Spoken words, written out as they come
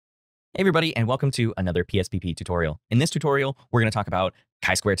Hey everybody, and welcome to another PSPP tutorial. In this tutorial, we're going to talk about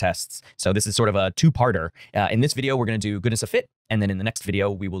chi-square tests. So this is sort of a two-parter. In this video, we're going to do goodness of fit, and then in the next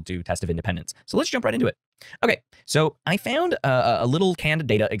video, we will do test of independence. So let's jump right into it. Okay, so I found a little canned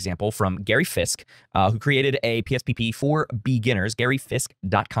data example from Gary Fisk, who created a PSPP for beginners,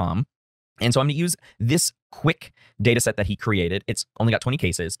 garyfisk.com. And so I'm going to use this quick data set that he created. It's only got 20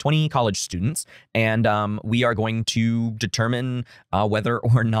 cases, 20 college students, and we are going to determine whether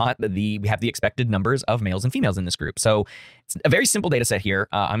or not we have the expected numbers of males and females in this group. So it's a very simple data set here.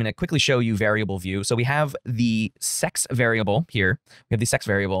 I'm going to quickly show you variable view. So we have the sex variable here. We have the sex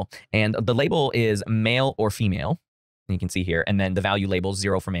variable, and the label is male or female. You can see here, and then the value labels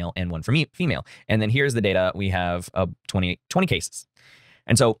 0 for male and 1 for female. And then here's the data. We have 20 cases.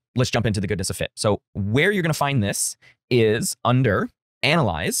 And so let's jump into the goodness of fit. So where you're going to find this is under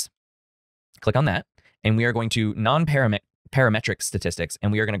Analyze. Click on that. And we are going to non-parametric statistics,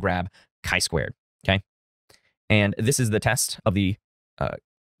 and we are going to grab chi-squared. Okay. And this is the test of the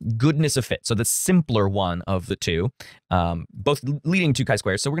goodness of fit. So the simpler one of the two, both leading to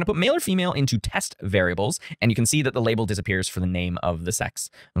chi-squared. So we're going to put male or female into test variables, and you can see that the label disappears for the name of the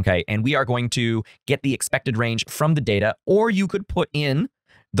sex. Okay. And we are going to get the expected range from the data, or you could put in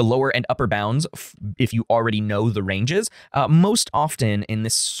the lower and upper bounds if you already know the ranges. Most often in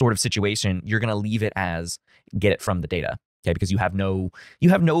this sort of situation, you're going to leave it as get it from the data. Okay, because you have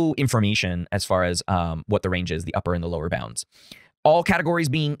no information as far as what the range is, the upper and the lower bounds. All categories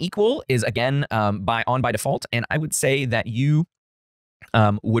being equal is again by default, and I would say that you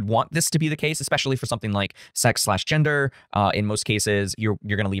would want this to be the case, especially for something like sex/gender. In most cases, you're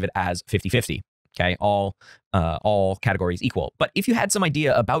going to leave it as 50-50. Okay, all categories equal. But if you had some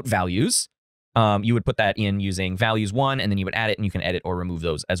idea about values, you would put that in using values 1, and then you would add it, and you can edit or remove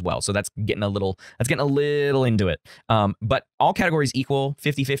those as well. So that's getting a little into it. But all categories equal,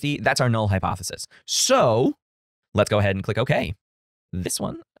 50-50. That's our null hypothesis. So let's go ahead and click OK. This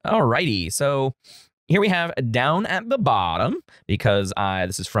one. Alrighty. So here we have down at the bottom, because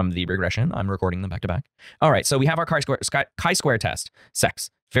this is from the regression. I'm recording them back to back. All right. So we have our chi-square test, sex.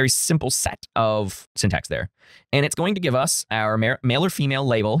 Very simple set of syntax there. And it's going to give us our male or female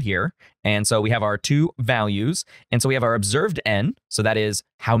label here. And so we have our two values. And so we have our observed n. So that is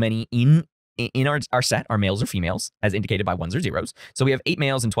how many in our set are males or females, as indicated by 1s or 0s. So we have 8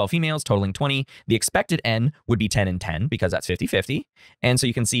 males and 12 females, totaling 20. The expected n would be 10 and 10, because that's 50-50. And so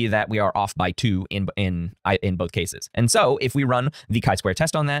you can see that we are off by 2 in both cases. And so if we run the chi-square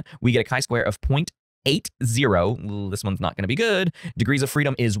test on that, we get a chi-square of 0.80. This one's not going to be good. Degrees of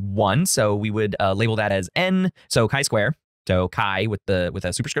freedom is 1, so we would label that as n. So chi-square, so chi with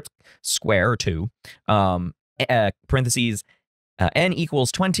a superscript square or 2, parentheses, n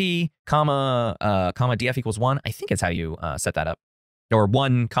equals 20, comma df equals 1. I think it's how you set that up, or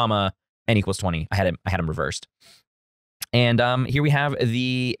 1, comma n equals 20. I had them reversed. And here we have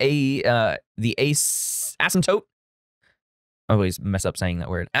the asymptote. I always mess up saying that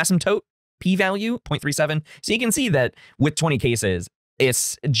word. Asymptote p-value 0.37. So you can see that with 20 cases,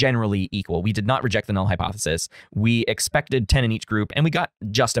 it's generally equal. We did not reject the null hypothesis. We expected 10 in each group, and we got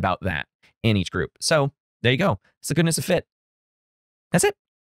just about that in each group. So there you go. It's the goodness of fit. That's it.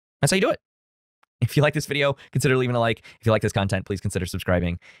 That's how you do it. If you like this video, consider leaving a like. If you like this content, please consider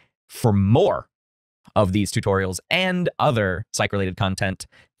subscribing for more of these tutorials and other psych-related content.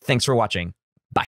 Thanks for watching.